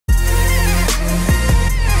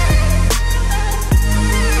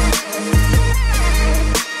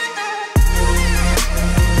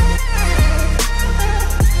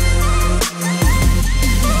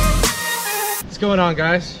going on,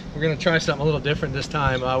 guys? We're gonna try something a little different this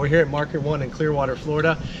time. We're here at Marker 1 in Clearwater,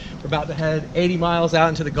 Florida. We're about to head 80 miles out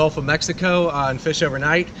into the Gulf of Mexico and fish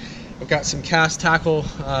overnight. We've got some cast tackle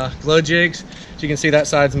glow jigs. As you can see, that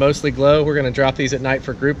side's mostly glow. We're gonna drop these at night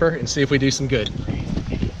for grouper and see if we do some good.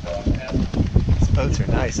 These boats are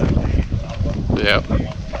nice, aren't they? Yeah.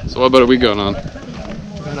 So what boat are we going on?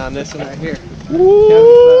 We're going on this one right here.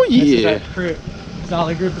 Ooh, This is yeah. that crew.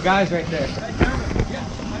 Solid group of guys right there.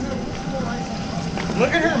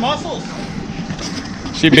 Look at her muscles.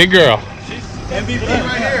 She big girl. She's MVP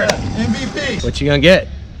right here. MVP. What you gonna get?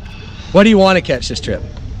 What do you want to catch this trip?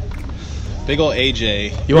 Big ol'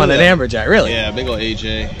 AJ. You want an amberjack, really? Yeah, big ol'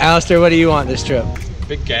 AJ. Alistair, what do you want this trip?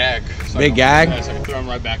 Big gag. So Big gag? Yeah, so I can throw him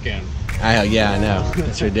right back in. Yeah, I know.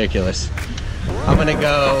 That's ridiculous. I'm gonna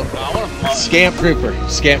go No, I want him scamp grouper.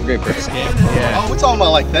 Scamp grouper. Yeah. Oh, we're talking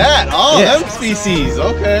about like that. Oh, Yeah. them species.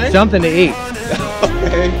 Okay. Something to eat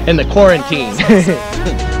Okay. in the quarantine.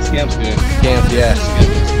 Scamp's good. Scamp, yeah.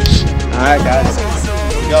 Alright, guys. Let's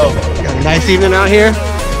go. Got a nice evening out here.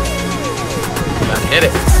 About to hit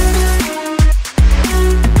it.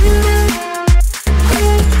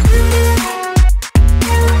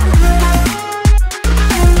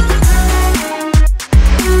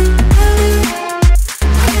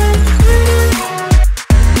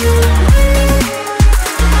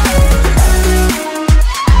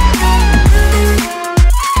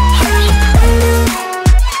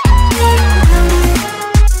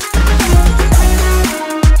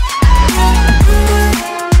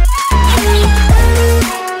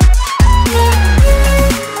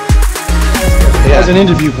 As an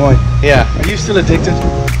interview point, Yeah. are you still addicted?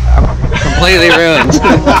 Completely ruined.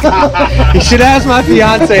 You should ask my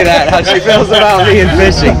fiance that, how she feels about me and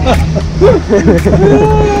fishing.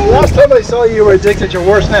 Last time I saw you, you were addicted. You're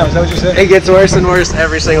worse now. Is that what you said? It gets worse and worse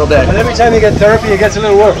every single day. And every time you get therapy, it gets a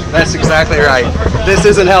little worse. That's exactly right. This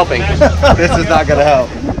isn't helping. This is not gonna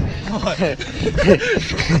help. I'm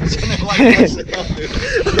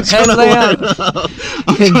trying to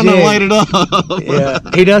light it up. Yeah,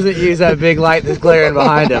 he doesn't use that big light that's glaring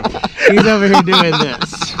behind him. He's over here doing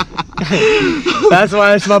this. That's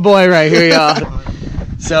why it's my boy right here, y'all.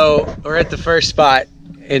 So we're at the first spot,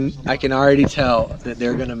 and I can already tell that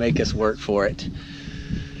they're gonna make us work for it.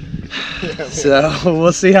 So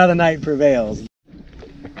we'll see how the night prevails.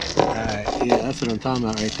 All right, yeah, that's what I'm talking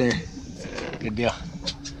about right there. Good deal.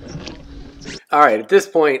 All right, at this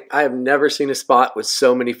point, I have never seen a spot with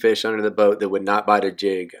so many fish under the boat that would not bite a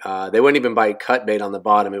jig. They wouldn't even bite cut bait on the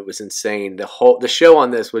bottom. It was insane. The show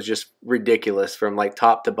on this was just ridiculous from like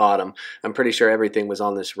top to bottom. I'm pretty sure everything was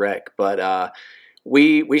on this wreck, but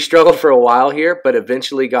we struggled for a while here, but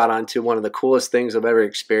eventually got onto one of the coolest things I've ever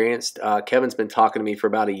experienced. Kevin's been talking to me for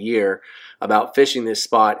about a year about fishing this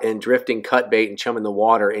spot and drifting cut bait and chumming the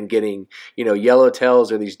water and getting, you know, yellowtails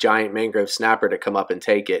or these giant mangrove snapper to come up and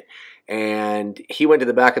take it. And he went to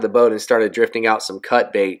the back of the boat and started drifting out some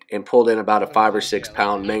cut bait and pulled in about a 5 or 6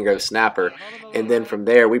 pound mangrove snapper. And then from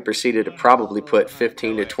there, we proceeded to probably put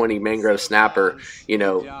 15 to 20 mangrove snapper, you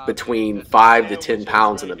know, between 5 to 10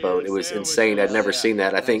 pounds in the boat. It was insane. I'd never seen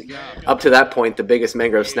that. I think up to that point, the biggest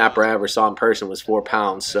mangrove snapper I ever saw in person was 4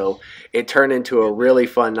 pounds. So it turned into a really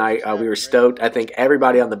fun night. We were stoked. I think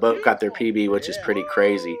everybody on the boat got their PB, which is pretty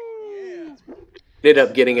crazy. Ended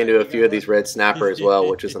up getting into a few of these red snapper as well,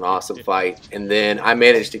 which was an awesome fight. And then I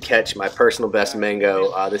managed to catch my personal best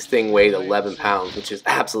mango. This thing weighed 11 pounds, which is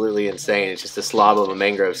absolutely insane. It's just a slob of a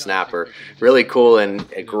mangrove snapper. Really cool and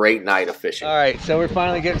a great night of fishing. All right, so we're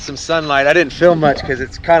finally getting some sunlight. I didn't film much because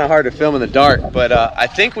it's kind of hard to film in the dark, but I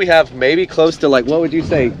think we have maybe close to, like, what would you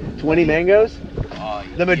say, 20 mangoes?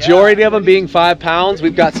 The majority of them being 5 pounds.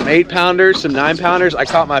 We've got some 8-pounders, some 9-pounders. I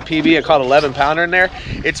caught my PB. I caught 11-pounder in there.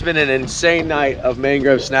 It's been an insane night of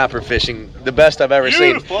mangrove snapper fishing. The best I've ever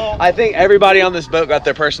seen. I think everybody on this boat got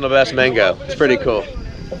their personal best mango. It's pretty cool.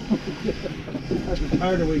 That's the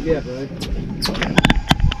harder we get, right?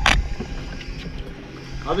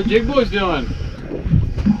 How the jig boys doing?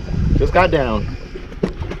 Just got down.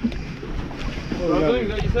 Struggling, is that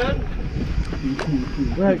what you said?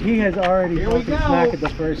 Look, he has already fucking smacked at the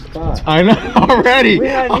first spot. I know already. We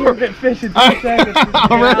hadn't even been fishing 2 seconds.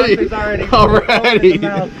 Already. Already.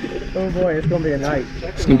 Oh boy, it's gonna be a night.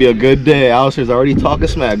 It's gonna be a good day. Alistair's already talking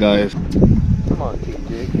smack, guys. Come on, King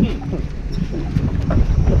Jig.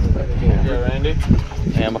 Yeah, Randy.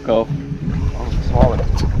 Amico. Oh, smaller.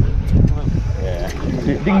 Yeah.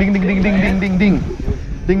 Ding ding ding ding ding ding ding ding.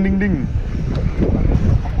 Ding ding ding.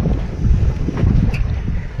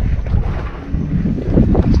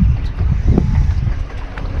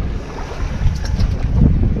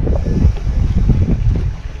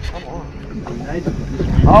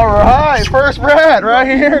 All right. right, first rat right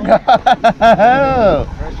here.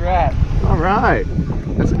 First rat. All right,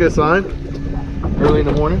 that's a good sign. Early in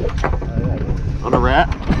the morning on a rat.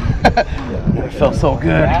 It felt so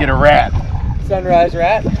good to get a rat. Sunrise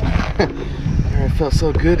rat. It felt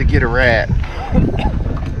so good to get a rat.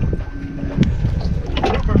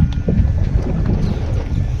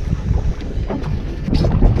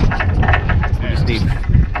 Just need.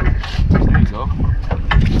 There you go.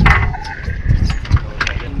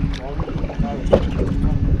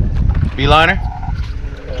 Beeliner?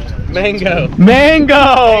 Mango. Mango!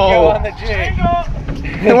 Mango on the jig.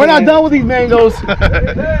 And we're not done with these mangoes.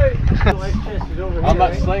 I'm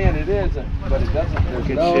not saying it is, but it doesn't. There's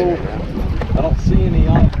no. I don't see any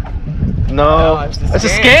on. No, that's a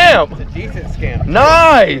scam. It's a decent scam.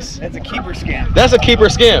 Nice. That's a keeper scam. That's a keeper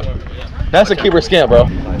scamp. That's a keeper scamp, bro.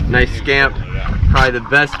 Nice scamp. Probably the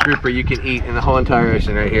best grouper you can eat in the whole entire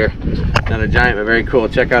ocean right here. Not a giant, but very cool.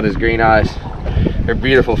 Check out his green eyes. They're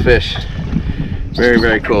beautiful fish. Very,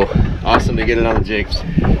 very cool. Awesome to get it on the jigs.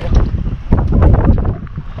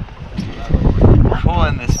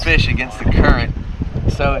 Pulling this fish against the current,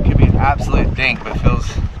 so it could be an absolute dink, but feels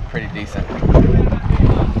pretty decent.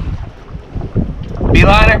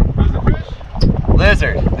 Beeliner?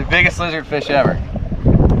 Lizard. The biggest lizard fish ever.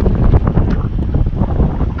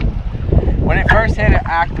 When it first hit, it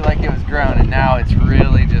acted like it was grown, and now it's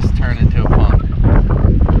really just turned into a punk.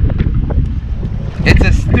 It's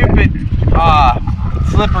a stupid,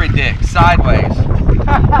 slippery dick, sideways.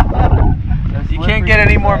 You can't get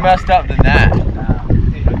any more messed up than that.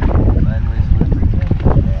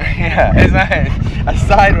 Yeah, it's not a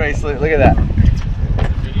sideways slip. Look at that.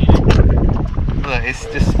 Look, it's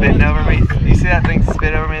just spitting over me. You see that thing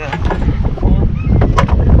spit over me though?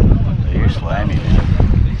 You're slimy, man.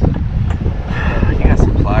 You got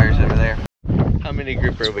some pliers over there. How many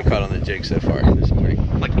grouper have we caught on the jig so far this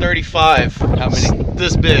morning? Like 35. How many?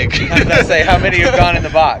 This big. How did I say? How many have gone in the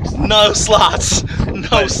box? No slots. No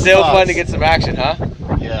But still slots. fun to get some action, huh?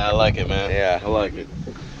 Yeah, I like it, man. Yeah. I like it.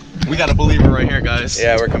 We got a believer right here, guys.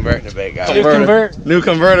 Yeah, we're converting to bait, guys. New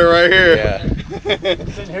converter right here. Yeah.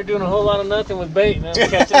 Sitting here doing a whole lot of nothing with bait, and then we're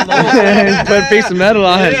catching the Put a piece of metal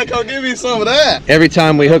on Yeah, it. come give me some of that. Every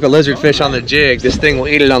time we hook a lizard fish on the jig, this thing will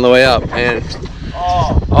eat it on the way up. And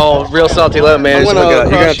oh, real salty load, man. Just look it up.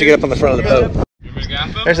 You're gonna have to get up on the front of the boat.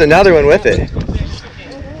 There's another one with it.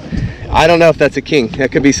 I don't know if that's a king.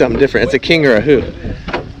 That could be something different. It's a king or a who.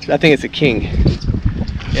 I think it's a king.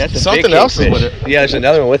 Yeah, it's a Something big else is kingfish. with it. Yeah, there's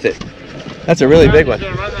another one with it. That's a really big one.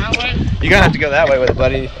 Run that way? You're gonna have to go that way with it,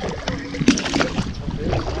 buddy.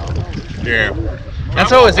 Yeah. That's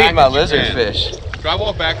what was eating my lizard fish. Drive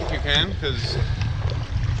walk back if you can, because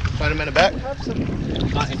Find him in the back.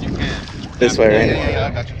 not if you can. This way, right? Yeah,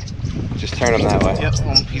 I got you. Just turn them that way. Yep,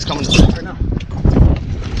 he's coming right now.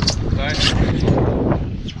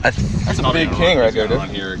 That's a big king right there, dude. On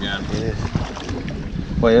here again.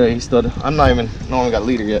 Well, yeah, he's still. I'm not even. No one got a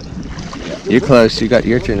leader yet. You're close. You got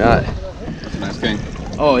your turn not. Nice king.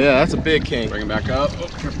 Oh yeah, that's a big king. Bring him back up.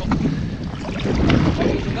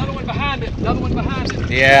 Another one behind it. Another one behind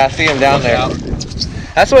it. Yeah, I see him down there. Out.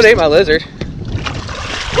 That's what ate my lizard.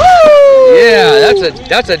 Woo! Yeah,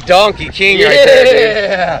 that's a donkey king right there, dude.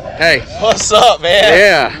 Yeah. Hey. What's up, man?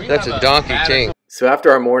 Yeah, that's a donkey king. So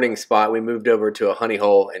after our morning spot, we moved over to a honey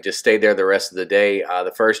hole and just stayed there the rest of the day.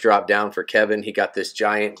 The first drop down for Kevin, he got this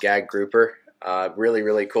giant gag grouper. Really,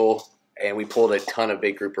 really cool. And we pulled a ton of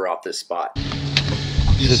big grouper off this spot.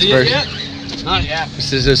 You see it yet? Not yet.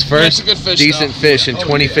 This is his first a good fish, decent though. fish in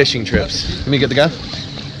 20 fishing trips. Let me get the guy.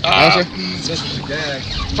 This is a gag.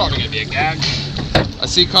 It's probably gonna be a gag. I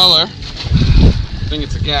see color. I think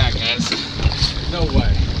it's a gag, guys. No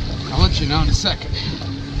way. I'll let you know in a second.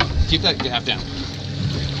 Keep that gap down.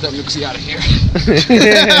 Get that Nooksy out of here.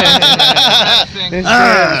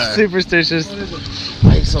 Superstitious.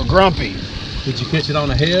 I ain't so grumpy. Did you catch it on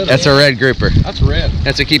the head? That's a red grouper. That's red.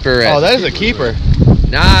 That's a keeper red. Oh, that is a keeper.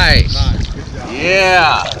 Nice.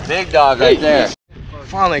 Yeah, big dog right there.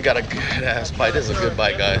 Finally got a good ass bite. This is a good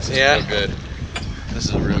bite, guys. This Yeah. is real good. This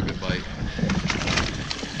is a real good bite.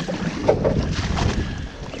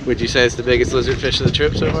 Would you say it's the biggest lizard fish of the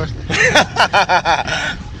trip so far?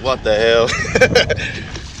 What the hell?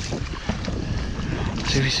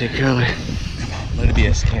 Let me see color. Let it be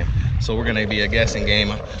a scam. So we're gonna be a guessing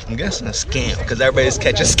game. I'm guessing a scam because everybody's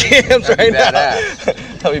catching scams right now.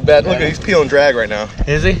 That'll be bad. Look at he's peeling drag right now.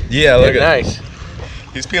 Is he? Yeah, look at Nice.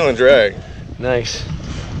 he's peeling drag. Nice.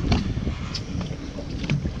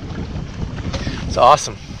 It's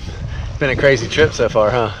awesome. It's been a crazy trip so far,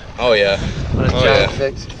 huh? Oh yeah. What a Oh, giant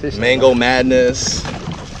yeah. fish. Mango madness.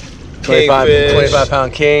 25 Kingfish.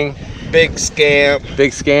 25-pound king. big scamp.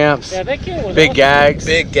 Big scamps. Yeah, that kid was Big awesome. gags.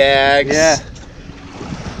 Big gags. Yeah.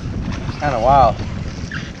 Kind of wild.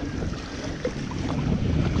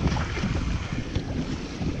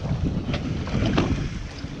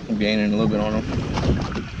 I'm gaining a little bit on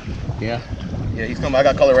him. Yeah. Yeah, he's coming. I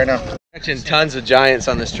got color right now. Catching tons of giants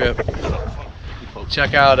on this trip.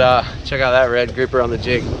 Check out that red grouper on the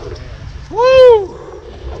jig. Woo!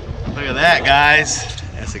 Look at that, guys.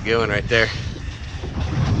 That's a good one right there.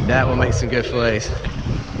 That will make some good fillets.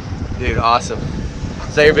 Dude, awesome.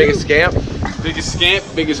 Is that your biggest scamp? Biggest scamp,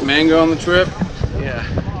 biggest mango on the trip. Yeah.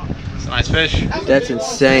 It's a nice fish. That's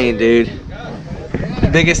insane, dude.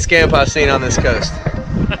 Biggest scamp I've seen on this coast.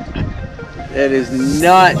 That is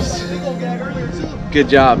nuts. Good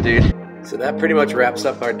job, dude. So that pretty much wraps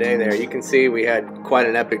up our day there. You can see we had quite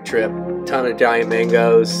an epic trip. Ton of giant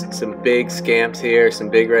mangoes, some big scamps here, some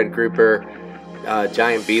big red grouper,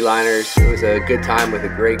 giant beeliners. It was a good time with a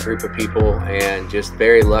great group of people, and just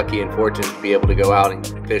very lucky and fortunate to be able to go out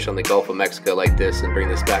and fish on the Gulf of Mexico like this and bring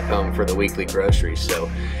this back home for the weekly groceries. So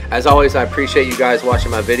as always, I appreciate you guys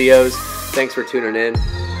watching my videos. Thanks for tuning in.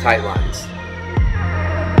 Tight lines.